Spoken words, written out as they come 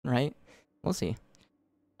We'll see.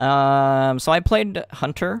 So I played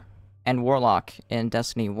Hunter and Warlock in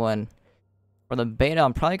Destiny 1. For the beta,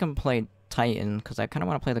 I'm probably gonna play Titan, because I kind of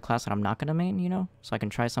want to play the class that I'm not gonna main, you know? So I can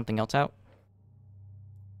try something else out.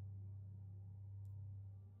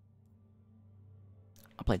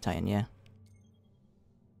 I'll play Titan, yeah.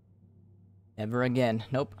 Never again.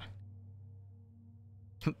 Nope.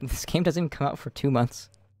 This game doesn't even come out for 2 months.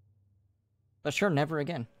 But sure, never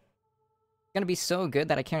again. It's gonna be so good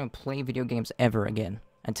that I can't even play video games ever again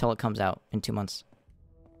until it comes out in 2 months.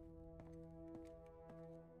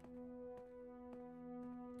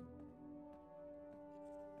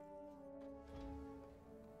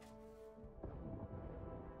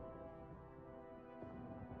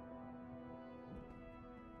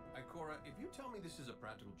 Ikora, if you tell me this is a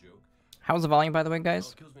practical joke... How's the volume, by the way, guys?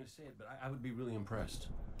 Well, it kills me to say it, but I would be really impressed.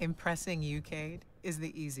 Impressing you, Cade, is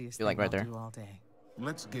the easiest You like thing right I'll there. do all day.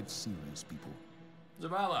 Let's get serious, people.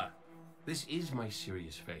 Zavala, this is my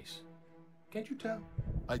serious face. Can't you tell?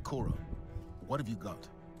 Ikora, what have you got?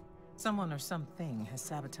 Someone or something has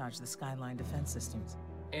sabotaged the Skyline defense systems.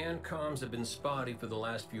 And comms have been spotty for the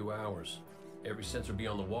last few hours. Every sensor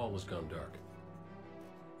beyond the wall has gone dark.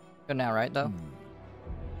 Good now, right, though?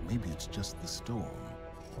 Maybe it's just the storm.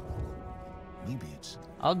 Maybe it's...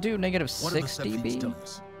 I'll do negative What are the 6 Sephine's dB.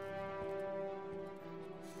 dumps?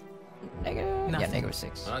 Negative... Yeah, Nothing. negative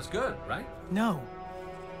 6. Well, that's good, right? No.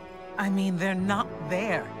 I mean, they're not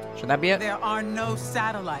there. Should that be it? There are no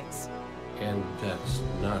satellites. And that's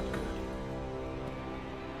not good.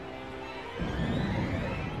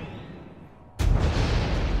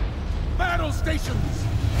 Battle stations!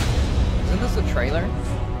 Isn't this a trailer?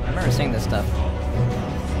 I remember seeing this stuff.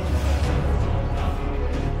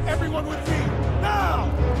 Everyone with me, now!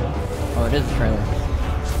 Oh, it is a trailer.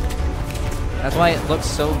 That's why it looks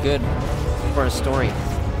so good for a story.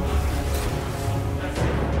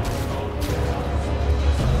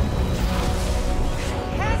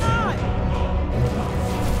 Hang on!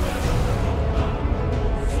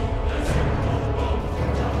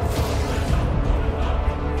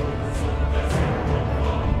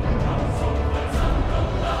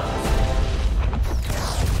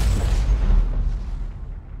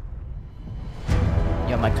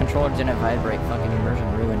 Yo, my controller didn't vibrate. Fucking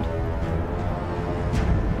immersion ruined.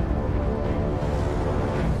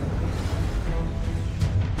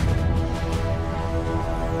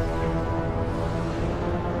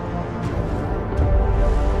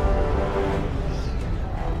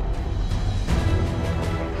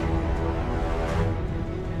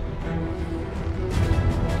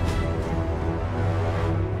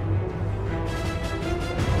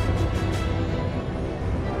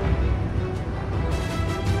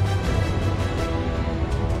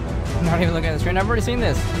 I'm not even looking at the screen. I've already seen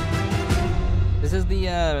this. This is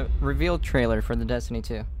the reveal trailer for the Destiny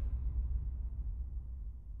 2.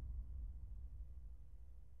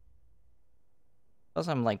 Plus,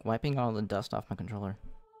 I'm like wiping all the dust off my controller.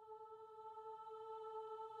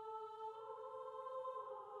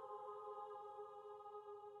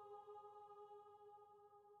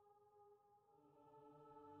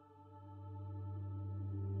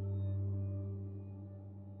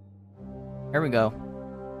 Here we go.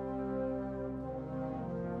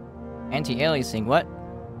 Anti-aliasing, what?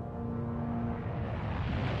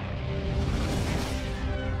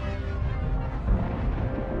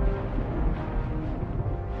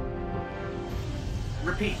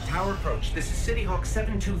 Repeat, tower approach. This is City Hawk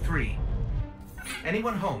 723.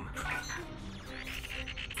 Anyone home?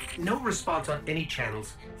 No response on any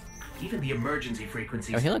channels, even the emergency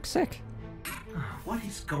frequencies. Oh, he looks sick. What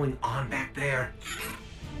is going on back there?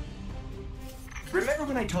 Remember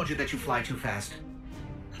when I told you that you fly too fast?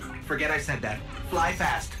 Forget I said that. Fly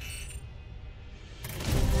fast.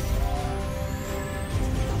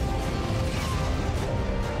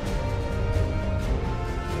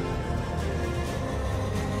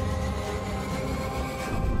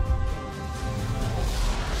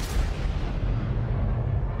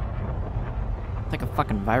 It's like a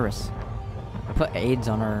fucking virus. I put AIDS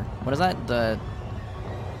on her. What is that? I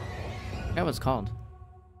forgot what it's called.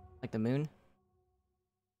 Like the moon?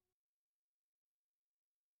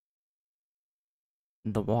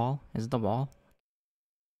 The wall? Is it the wall?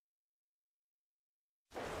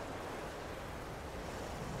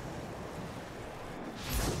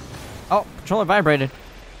 Oh, controller vibrated.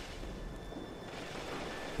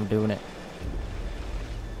 I'm doing it.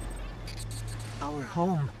 Our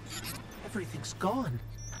home. Everything's gone.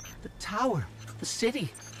 The tower. The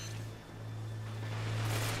city.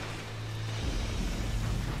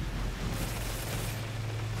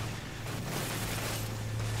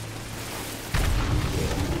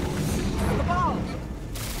 The ball!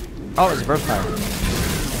 Oh, it's burst fire.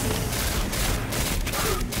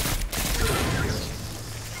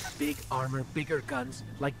 Big armor, bigger guns,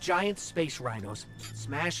 like giant space rhinos.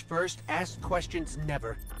 Smash first, ask questions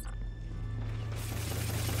never.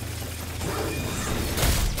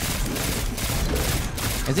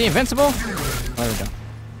 Is he invincible? Oh, there we go.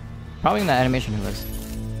 Probably in that animation he was.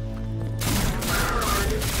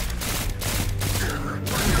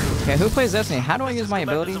 Okay, who plays Destiny? How do I use my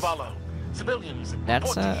abilities? Civilians,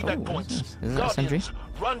 That's report to oh, evac what points. is this? Is that SMG? Guardians,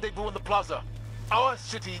 rendezvous in the plaza. Our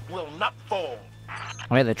city will not fall.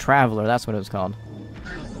 Oh yeah, the Traveler, that's what it was called.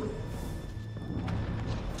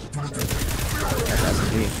 That's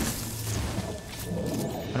SMG.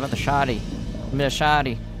 What about the Shoddy? Give me the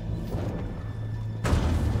Shoddy.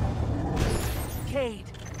 Cade,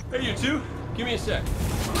 Hey, you two. Give me a sec.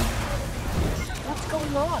 what's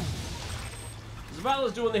going on?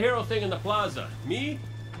 Zavala's doing the hero thing in the plaza. Me?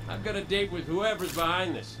 I've got a date with whoever's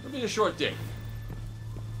behind this. It'll be a short date.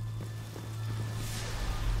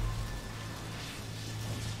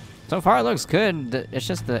 So far it looks good. It's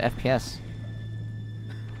just the FPS.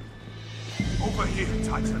 Over here,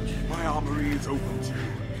 Titan. My armory is open to you.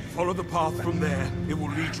 Follow the path from there. It will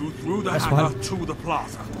lead you through the That's hangar fine. to the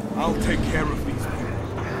plaza. I'll take care of these people.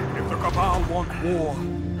 If the Cabal want war,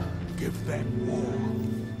 give them war.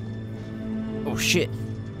 Oh shit.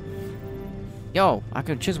 Yo, I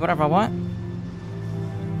could choose whatever I want.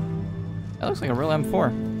 That looks like a real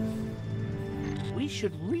M4. We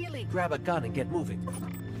should really grab a gun and get moving.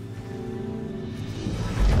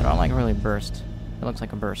 I don't like really burst. It looks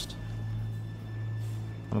like a burst.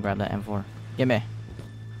 I'm gonna grab that M4. Gimme.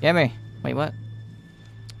 Gimme. Wait, what?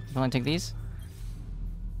 You wanna take these?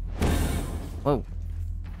 Whoa.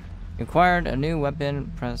 You acquired a new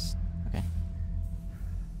weapon, press... Okay.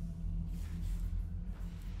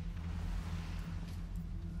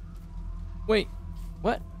 Wait.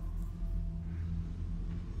 What?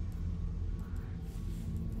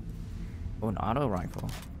 Oh, an auto rifle.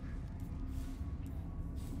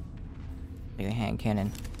 Like a hand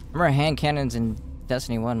cannon. Remember hand cannons in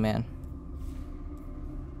Destiny 1, man.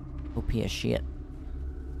 OP as shit.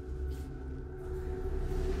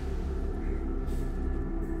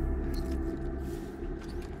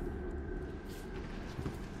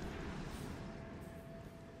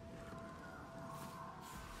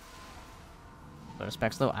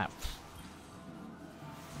 Specs though.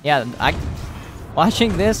 Yeah,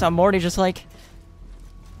 watching this, I'm already just like,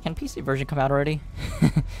 can PC version come out already?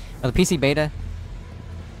 Or the PC beta?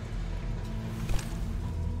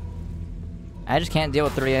 I just can't deal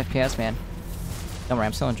with 30 FPS, man. Don't worry,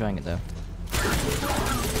 I'm still enjoying it though.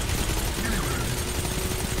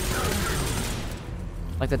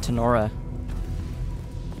 Like the Tenora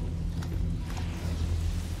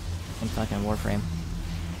in fucking Warframe.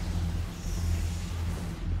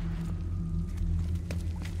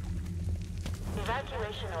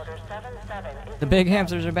 Evacuation order 77 is The big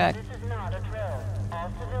hamsters are back. This is not a drill.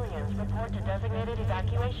 All civilians report to designated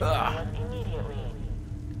evacuation areas immediately.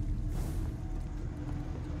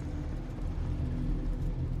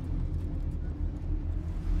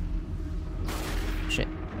 Shit.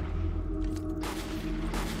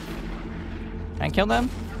 Can I kill them?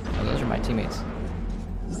 Oh, those are my teammates.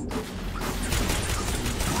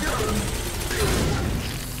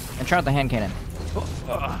 And try out the hand cannon.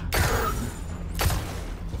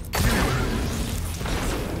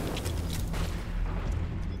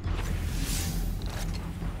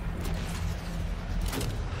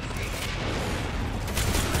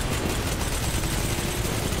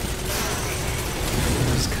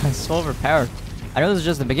 This guy's so overpowered. I know this is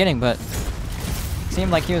just the beginning, but it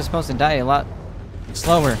seemed like he was supposed to die a lot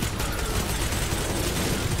slower.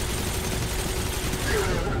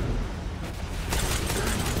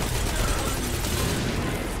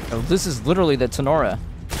 Oh, this is literally the Tenora.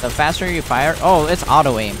 The faster you fire... Oh, it's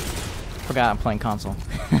auto-aim. Forgot I'm playing console.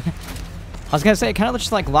 I was gonna say, it kind of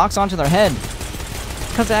just like locks onto their head.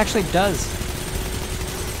 Because it actually does.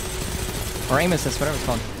 Or aim assist, whatever it's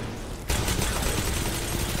called.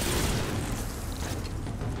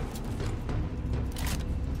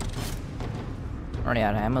 Already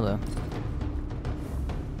out of ammo though.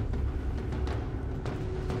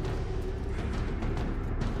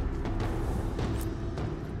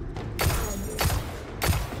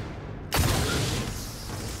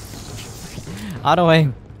 Auto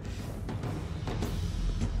aim.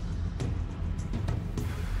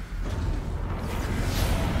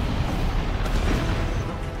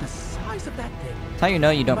 The size of that thing. That's how you know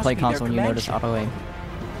you don't Must play be their console when you command notice ship. auto aim.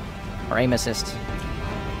 Or aim assist.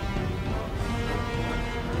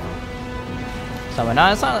 Soma.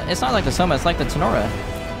 No, it's not like the Soma, it's like the Tenora.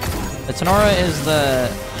 The The Tenora is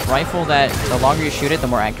the rifle that the longer you shoot it, the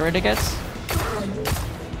more accurate it gets.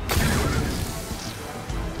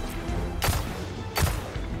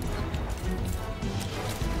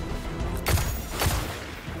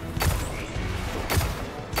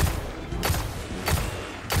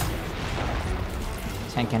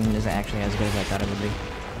 Tank cannon isn't actually as good as I thought it would be.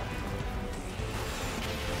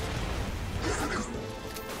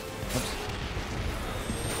 Oops.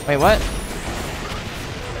 Wait, what?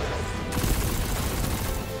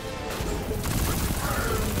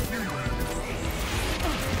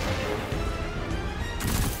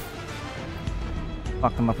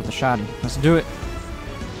 Fuck him up with a shot. Let's do it.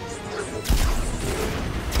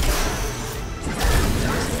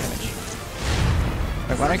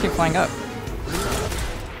 Wait, why do I keep flying up?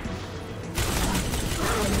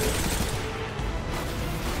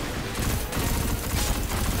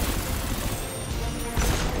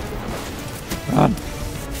 God.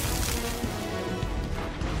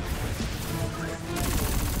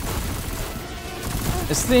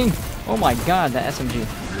 This thing! Oh my god, that SMG.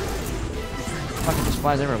 Fucking just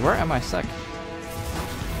flies everywhere. Where am I stuck?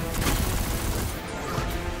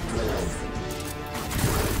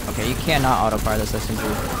 Okay, you cannot auto-fire this SMG.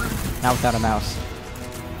 Not without a mouse.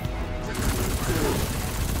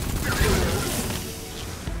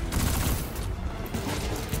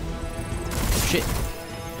 Shit.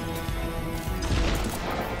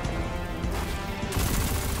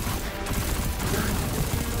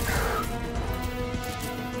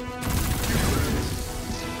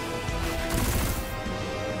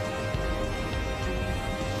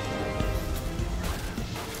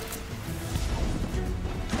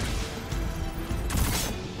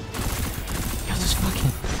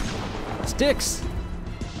 Sticks!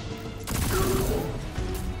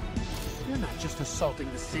 You're not just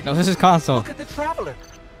assaulting the city. No, this is console. Look at the Traveler.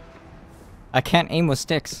 I can't aim with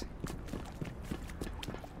sticks.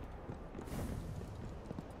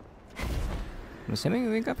 I'm assuming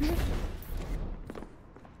we wake up here?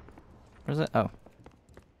 Where's it? Oh.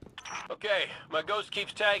 Okay, my ghost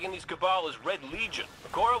keeps tagging these Cabal as Red Legion.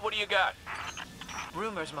 Akora, what do you got?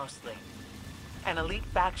 Rumors mostly. An elite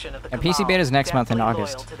faction of the And PC Cabal, beta is next month in deathly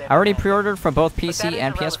August. loyal to their I already commander. pre-ordered for both But that PC is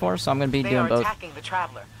and PS4, irrelevant. so I'm gonna be They doing are both. attacking the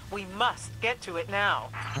Traveler. We must get to it now.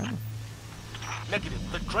 Negative.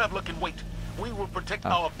 The Traveler can wait. We will protect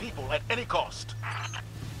our people at any cost.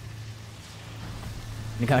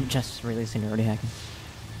 You got just released and you're already hacking.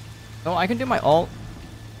 Oh, I can do my ult.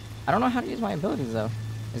 I don't know how to use my abilities though.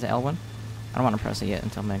 Is it L1? I don't want to press it yet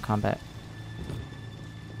until I'm in combat.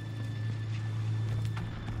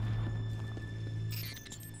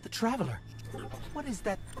 The Traveler. What is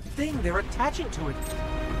that thing they're attaching to it?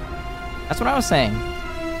 That's what I was saying.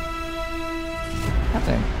 That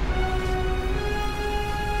thing.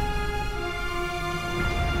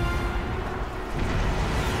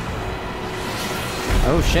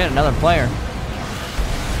 Oh shit, another player.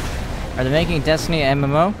 Are they making Destiny an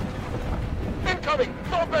MMO? Incoming!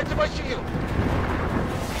 Fall back to my shield!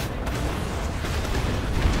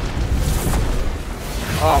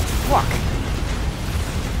 Oh, fuck.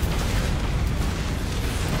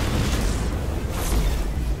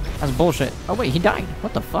 That's bullshit. Oh wait, he died.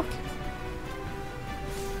 What the fuck?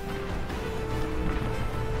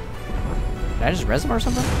 Did I just res him or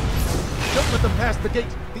something? Don't let them pass the gate.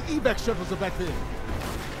 The evac shuttles are back there.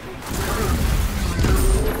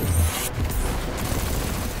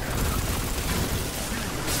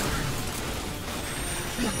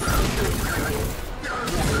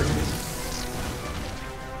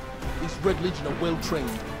 These Red Legion are well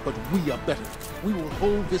trained, but we are better. We will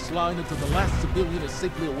hold this line until the last civilian is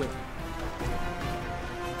safely away.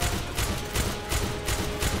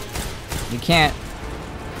 You can't.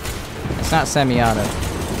 It's not semi-auto.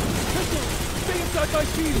 Stay inside my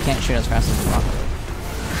shield! You can't shoot as fast as you want.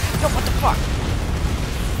 Yo, what the fuck?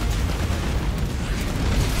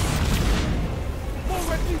 More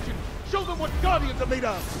Red Legion! Show them what Guardians are made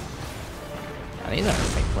of! Oh, these aren't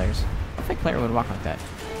fake players. A fake player would walk like that.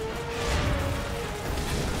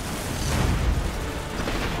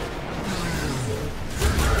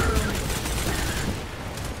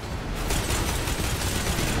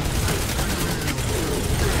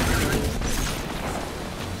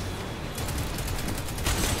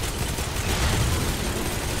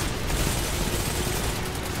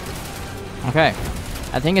 Okay.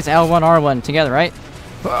 I think it's L1, R1 together, right?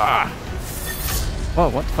 Whoa,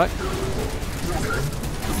 what the fuck?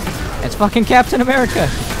 It's fucking Captain America!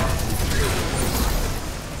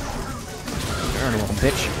 Burn, little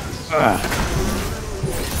bitch.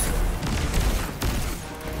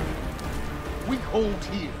 We hold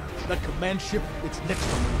here. That command ship, it's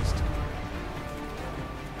next on the list.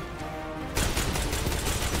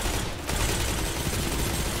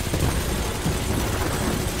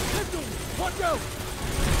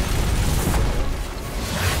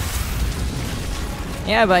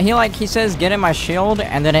 Yeah, but he says get in my shield,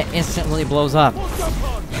 and then it instantly blows up.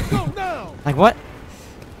 Like what?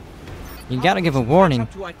 You gotta give a warning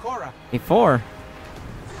To Ikora. before.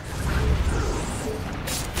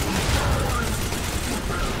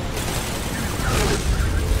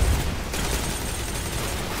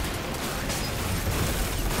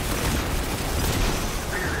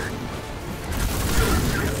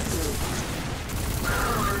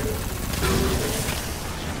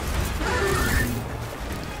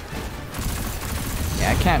 Yeah,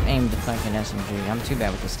 I can't aim the fucking SMG. I'm too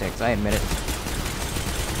bad with the sticks, I admit it.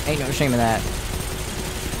 Ain't no shame in that.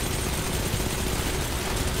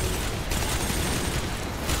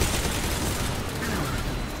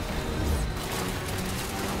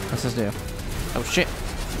 What's this do? Oh shit!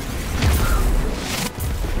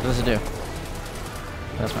 What does it do?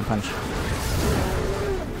 That's my punch.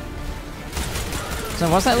 So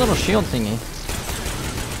what's that little shield thingy?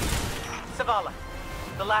 Zavala,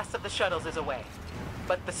 the last of the shuttles is away.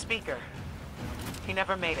 But the speaker, he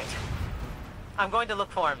never made it. I'm going to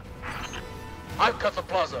look for him. I've cut the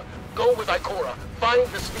plaza. Go with Ikora. Find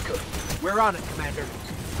the speaker. We're on it, Commander.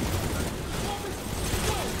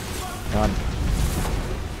 God.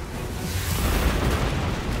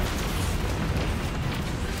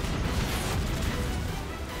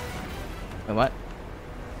 Wait, what?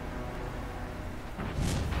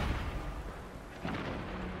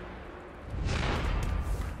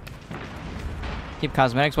 Keep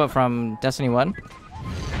cosmetics, what, from Destiny 1?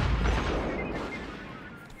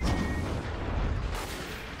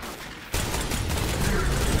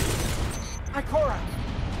 Ikora!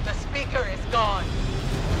 The speaker is gone.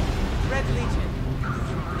 Red Legion,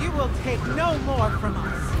 you will take no more from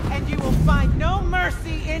us, and you will find no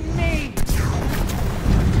mercy in me!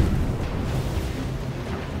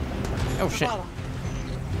 Oh shit.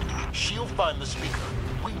 She'll find the speaker.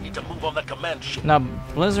 We need to move on that command ship. Now, Now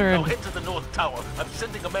Blizzard... head to the North Tower. I'm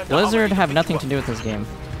sending a man to Blizzard Harmony have pick nothing you to up. do with this game.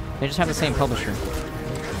 They just have the same publisher.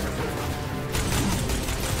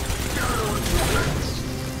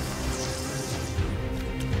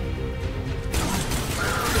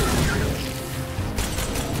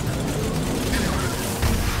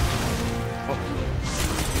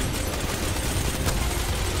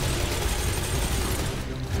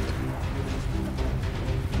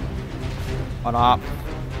 What up?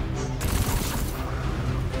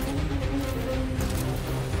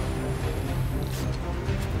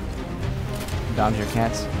 Dogs or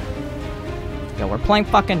cats? Yo, we're playing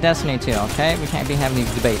fucking Destiny 2, okay? We can't be having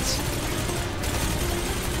these debates.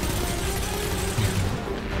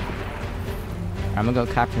 I'm gonna go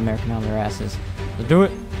Captain American on their asses. Let's do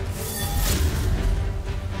it!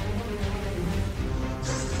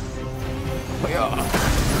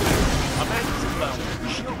 A man is inbound.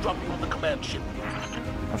 She'll drop you on the command ship.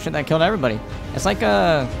 Oh shit, that killed everybody. It's like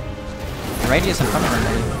a radius in front of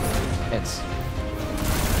everybody. It's...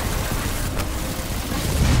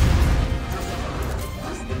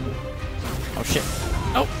 Oh shit.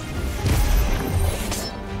 Oh!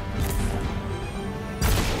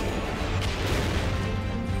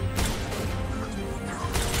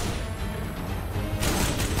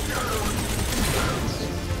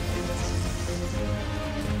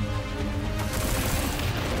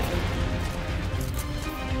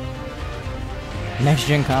 Next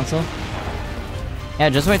gen console? Yeah,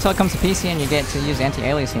 just wait till it comes to PC and you get to use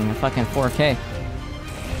anti-aliasing in fucking 4K.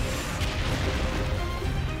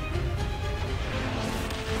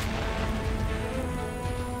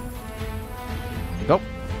 Go.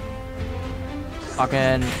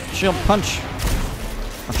 Fucking shield punch.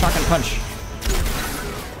 Or shotgun punch.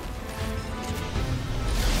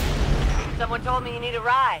 Someone told me you need a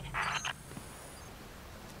ride.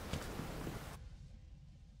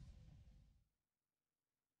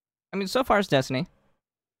 I mean, so far it's Destiny.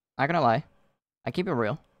 Not gonna lie. I keep it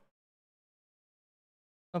real.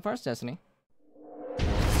 So far it's Destiny.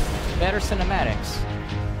 Better cinematics.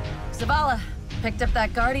 Zavala, picked up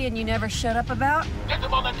that Guardian you never showed up about? Get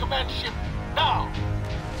them on that command ship now.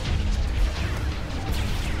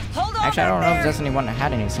 Hold on. Actually, I don't know if Destiny 1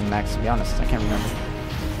 had any cinematics, to be honest. I can't remember.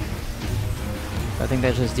 I think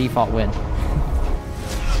that's just default win.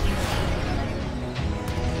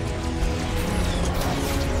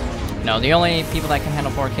 No, the only people that can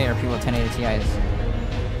handle 4K are people with 1080 Ti's.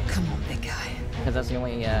 Come on, big guy. Because that's the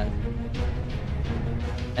only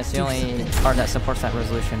card that supports that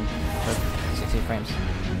resolution with 60 frames.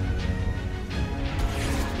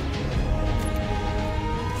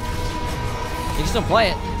 You can still play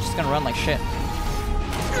it, it's just gonna run like shit.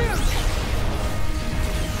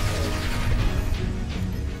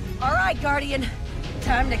 All right, Guardian.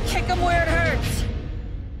 Time to kick him where it hurts.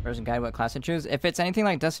 Version guide what class to choose. If it's anything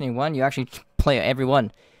like Destiny 1, you actually play every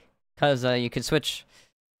one. Because you can switch...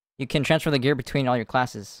 You can transfer the gear between all your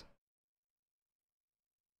classes.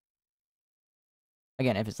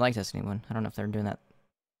 Again, if it's like Destiny 1. I don't know if they're doing that.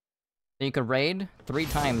 So you could raid 3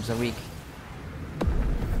 times a week.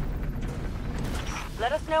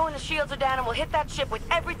 Let us know when the shields are down and we'll hit that ship with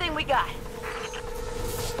everything we got.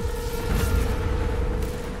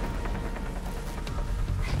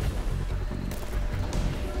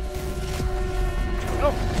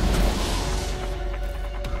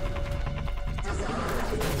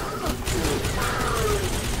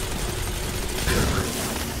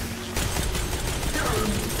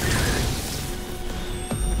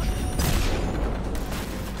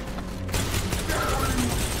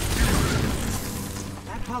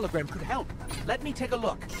 That hologram could help. Let me take a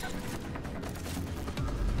look.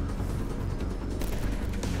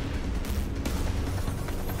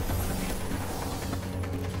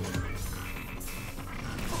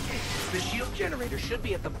 Okay, the shield generator should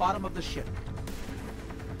be at the bottom of the ship.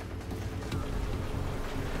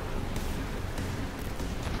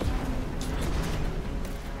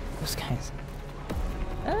 Those guys.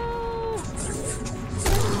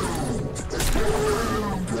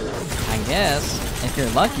 I guess, if you're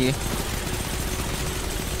lucky.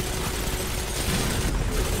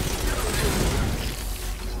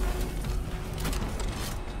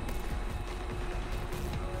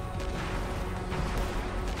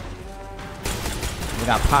 We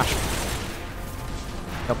got Posh.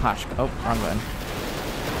 Go Posh. Oh, wrong button.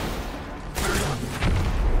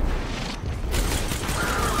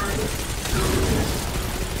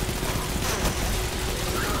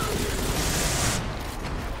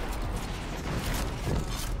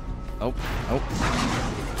 Oh, oh.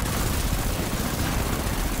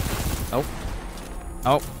 Oh.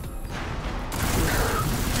 Oh.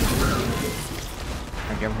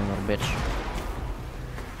 I give him a little bitch.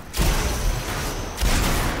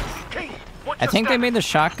 I think they made the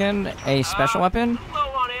shotgun a special weapon.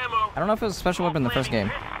 I don't know if it was a special weapon in the first game.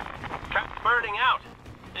 Trap's burning out.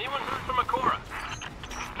 Anyone heard from Akora?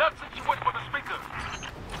 Not since you went for the speaker.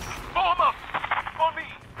 Form up! On me!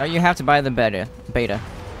 Oh, you have to buy the beta.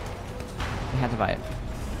 You have to buy it.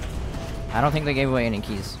 I don't think they gave away any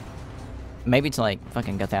keys. Maybe to like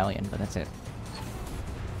fucking Gothalion, but that's it.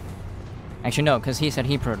 Actually no, because he said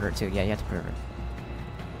he pre-ordered it too. Yeah, you have to pre-order it.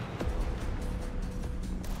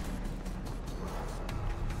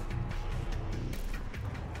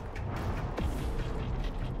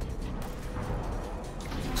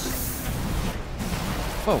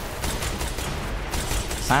 Whoa.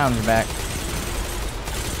 Sounds are back.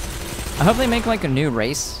 I hope they make like a new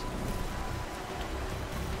race.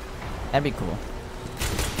 That'd be cool.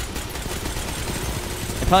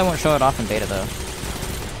 They probably won't show it off in beta though.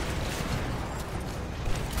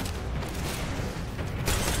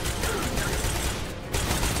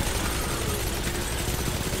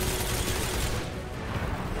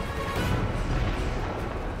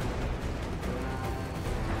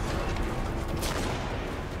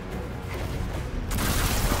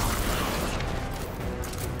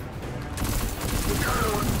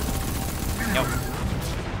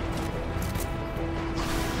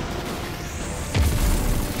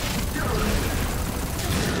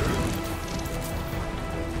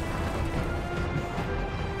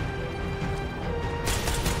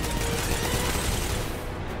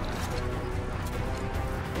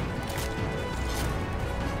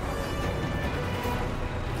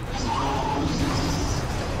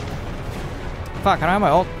 Fuck, I don't have my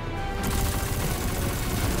ult.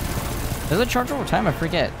 Does it charge over time? I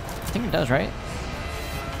forget. I think it does, right?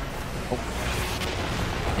 Oh.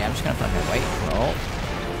 Yeah, I'm just gonna fucking wait. Oh.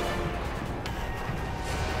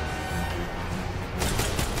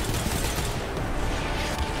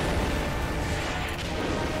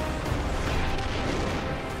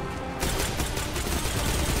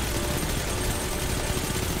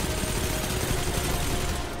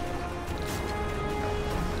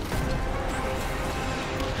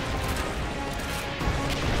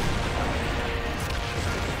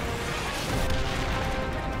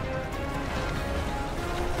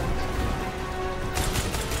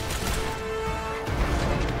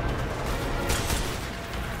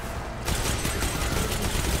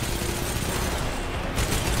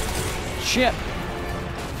 Shit.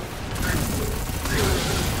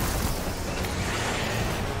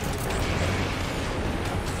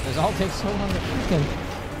 This all takes so long to freaking.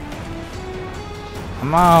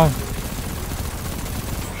 Come on.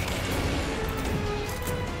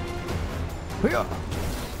 Here.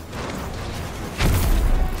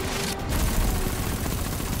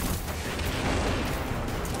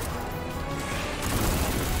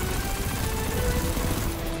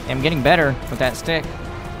 I'm getting better with that stick.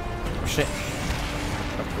 Oh, shit.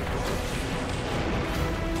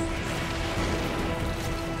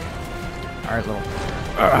 Alright, little.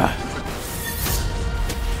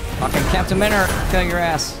 Fucking Captain Minner, kill your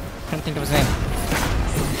ass. Couldn't think of his name.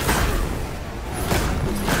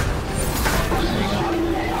 There you go.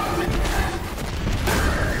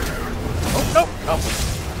 Oh, no! Oh.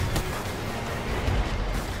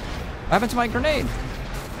 What happened to my grenade?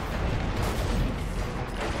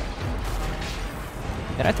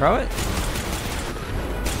 Did I throw it?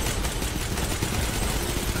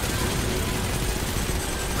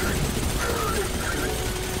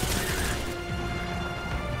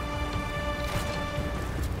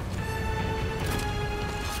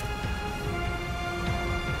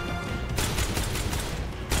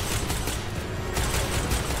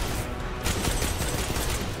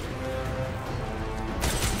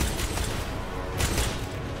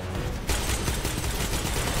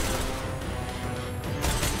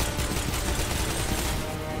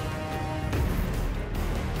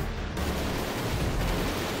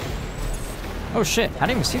 Oh shit, I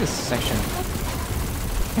didn't even see this section.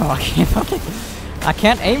 Oh, I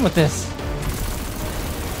can't aim with this.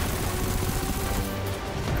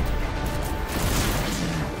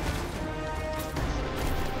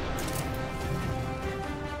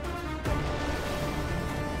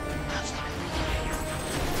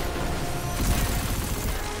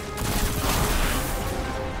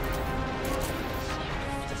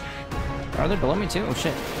 Are they below me too? Oh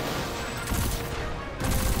shit.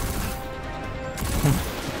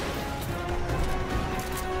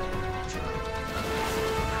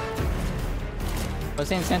 What's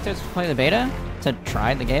the incentive to play the beta? To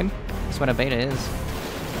try the game? That's what a beta is.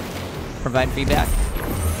 Provide feedback.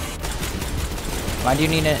 Why do you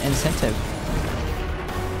need an incentive?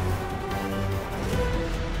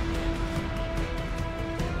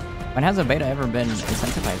 When has a beta ever been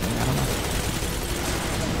incentivizing? I don't know.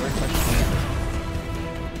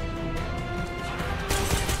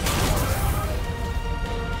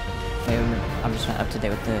 I'm just not up to date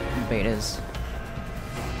with the betas.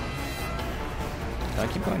 Do I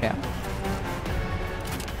keep going down?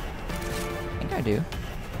 I think I do.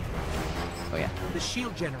 Oh yeah. The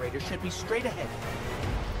shield generator should be straight ahead.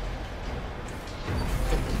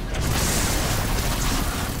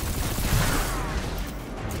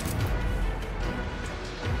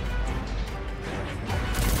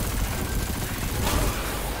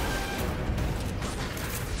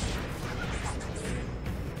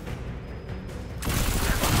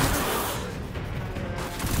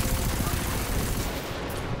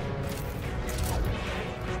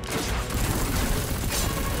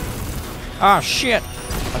 Oh shit!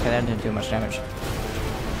 Okay, that didn't do much damage.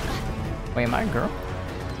 Wait, am I a girl?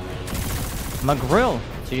 I'm a grill!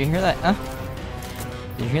 Did you hear that? Huh?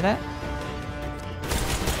 Did you hear that?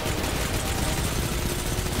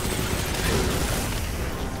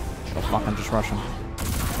 Oh fuck, I'm just rushing.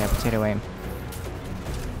 Okay, potato aim.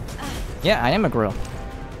 Yeah, I am a grill.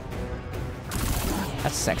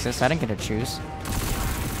 That's sexist, I didn't get to choose.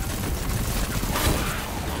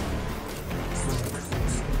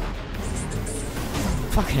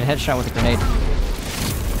 Fucking headshot with a grenade.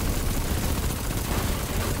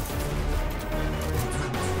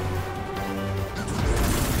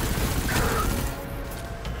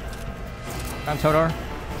 I'm Todor.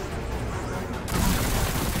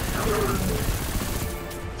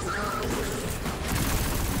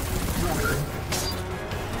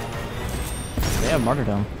 They have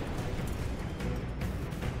martyrdom.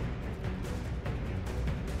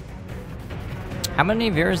 How many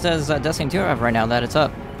viewers does Destiny 2 have right now that it's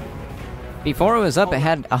up? Before it was up, it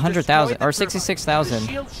had 100,000 or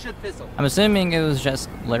 66,000. I'm assuming it was just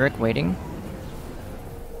Lyric waiting.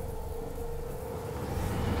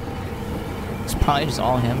 It's probably just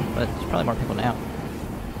all him, but there's probably more people now.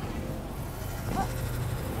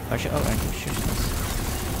 I should, oh, I can shoot this.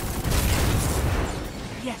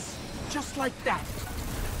 Yes, just like that.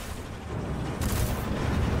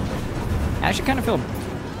 I actually kind of feel.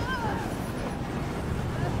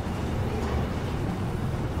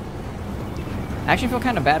 I actually feel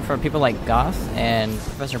kind of bad for people like Goth and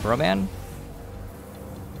Professor Broman.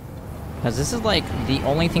 Because this is like the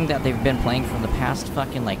only thing that they've been playing for the past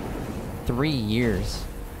fucking like 3 years.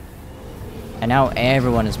 And now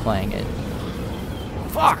everyone is playing it.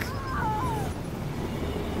 Fuck!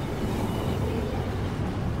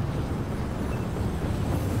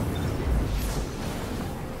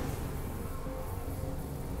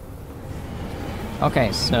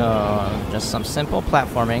 Okay, so just some simple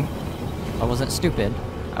platforming. If I wasn't stupid,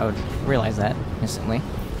 I would realize that instantly.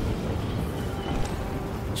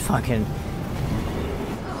 Just fucking...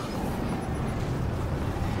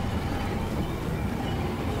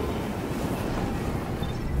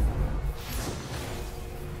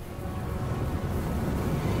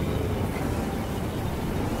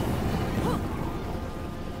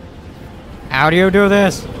 How do you do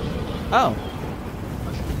this? Oh.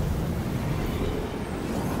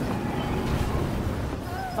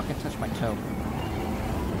 Fucking touch my toe.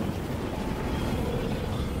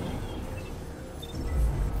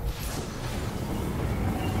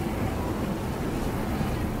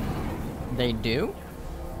 They do?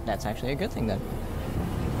 That's actually a good thing then.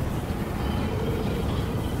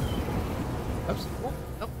 Oops. Oh,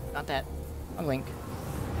 nope, not that. A link.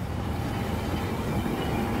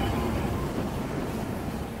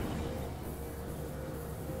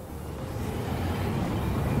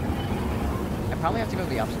 I probably have to go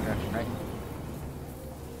the opposite direction, right?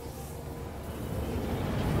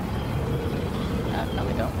 No,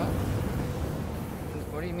 we don't.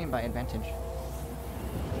 What do you mean by advantage?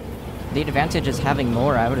 The advantage is having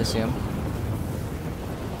more, I would assume.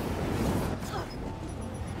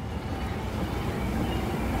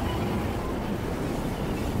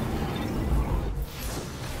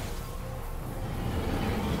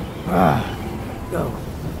 Go.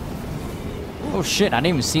 Oh shit, I didn't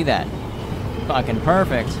even see that. Fucking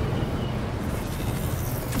perfect.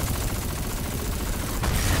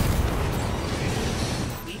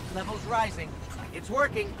 Heat levels rising. It's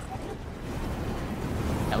working.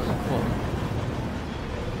 That was cool.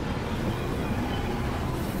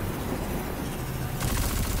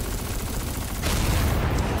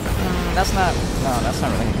 That's not. No, that's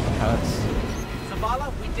not really how it's.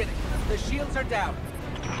 Zavala, we did it. The shields are down.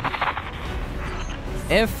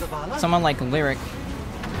 If someone like Lyric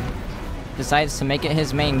decides to make it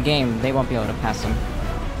his main game, they won't be able to pass him.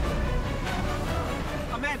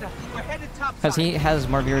 Amanda, we're headed topside. Because he has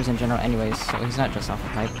more viewers in general anyways, so he's not just off the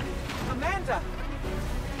hype. Amanda!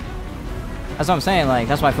 That's what I'm saying, like,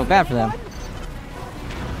 that's why I feel bad for them.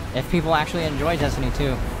 If people actually enjoy Destiny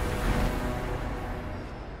 2.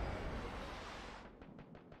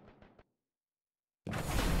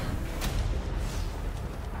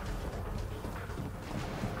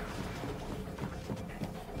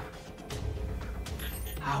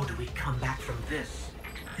 How do we come back from this?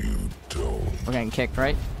 You don't. We're getting kicked,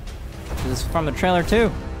 right? This is from the trailer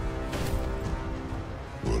too.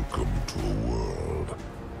 Welcome to a world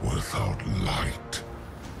without light.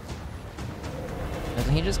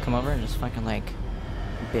 Doesn't he just come over and just fucking like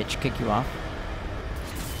bitch kick you off?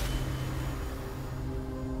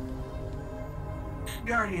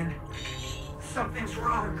 Guardian, something's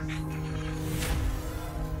wrong.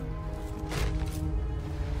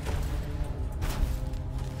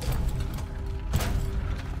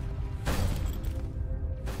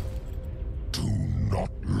 Do not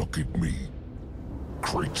look at me,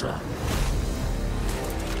 creature.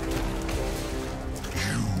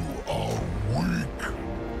 You are weak,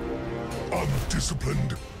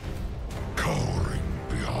 undisciplined, cowering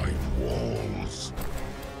behind walls.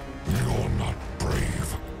 You're not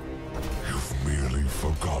brave. You've merely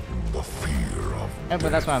forgotten the fear of Yeah,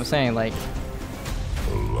 but that's what I'm saying, like,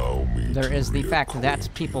 Allow me there to is the fact that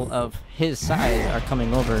people of his size are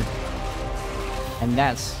coming over. And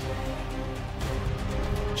that's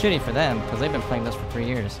shitty for them, because they've been playing this for 3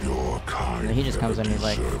 years. Your kind And then he just comes in and he's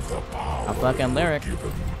like, deserve the power a fucking Lyric.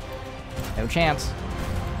 given. No chance.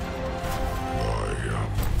 I am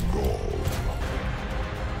gone.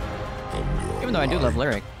 And your Even though I do love light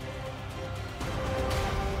Lyric.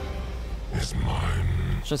 is mine.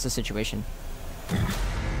 It's just a situation.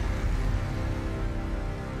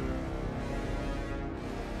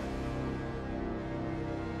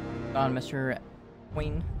 On Mr.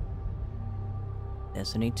 Queen.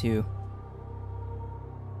 Destiny 2.